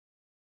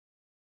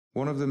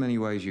One of the many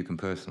ways you can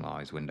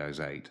personalise Windows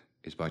 8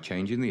 is by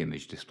changing the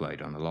image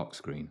displayed on the lock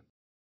screen.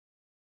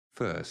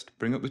 First,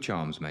 bring up the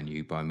Charms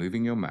menu by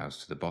moving your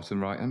mouse to the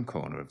bottom right-hand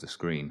corner of the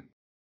screen.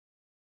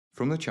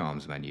 From the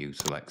Charms menu,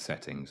 select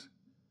Settings,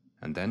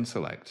 and then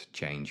select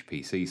Change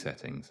PC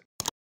Settings.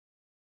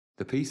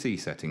 The PC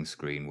settings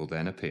screen will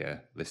then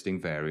appear, listing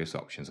various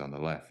options on the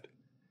left.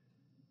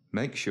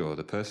 Make sure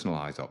the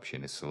Personalise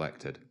option is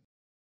selected.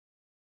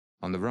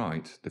 On the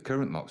right, the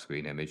current lock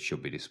screen image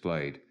should be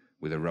displayed,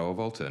 with a row of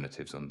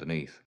alternatives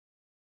underneath.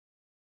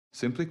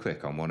 Simply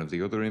click on one of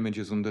the other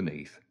images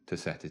underneath to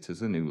set it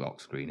as a new lock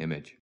screen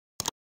image.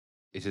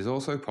 It is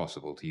also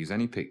possible to use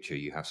any picture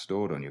you have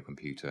stored on your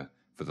computer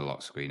for the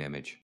lock screen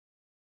image.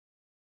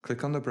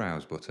 Click on the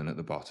Browse button at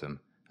the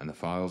bottom and the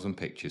Files and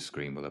Pictures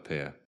screen will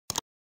appear.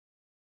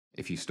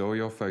 If you store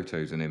your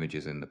photos and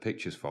images in the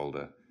Pictures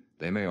folder,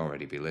 they may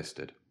already be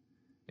listed.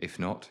 If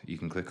not, you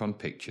can click on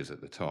Pictures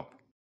at the top.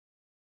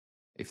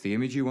 If the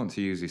image you want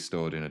to use is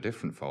stored in a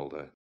different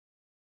folder,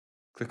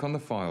 click on the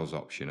Files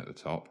option at the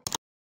top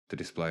to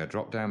display a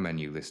drop-down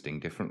menu listing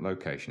different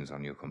locations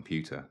on your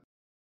computer.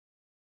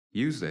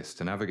 Use this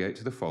to navigate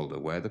to the folder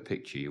where the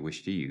picture you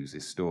wish to use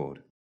is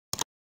stored.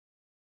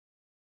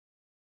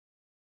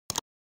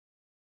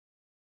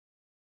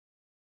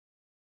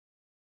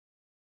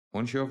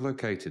 Once you have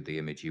located the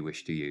image you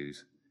wish to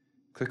use,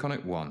 click on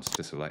it once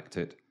to select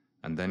it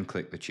and then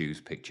click the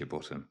Choose Picture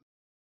button.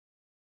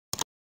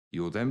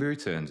 You will then be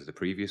returned to the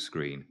previous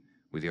screen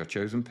with your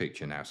chosen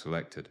picture now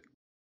selected.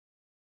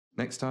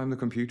 Next time the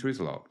computer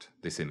is locked,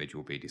 this image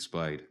will be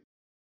displayed.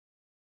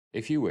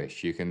 If you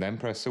wish, you can then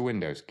press the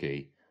Windows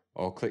key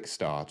or click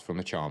Start from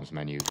the Charms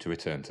menu to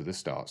return to the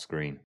Start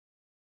screen.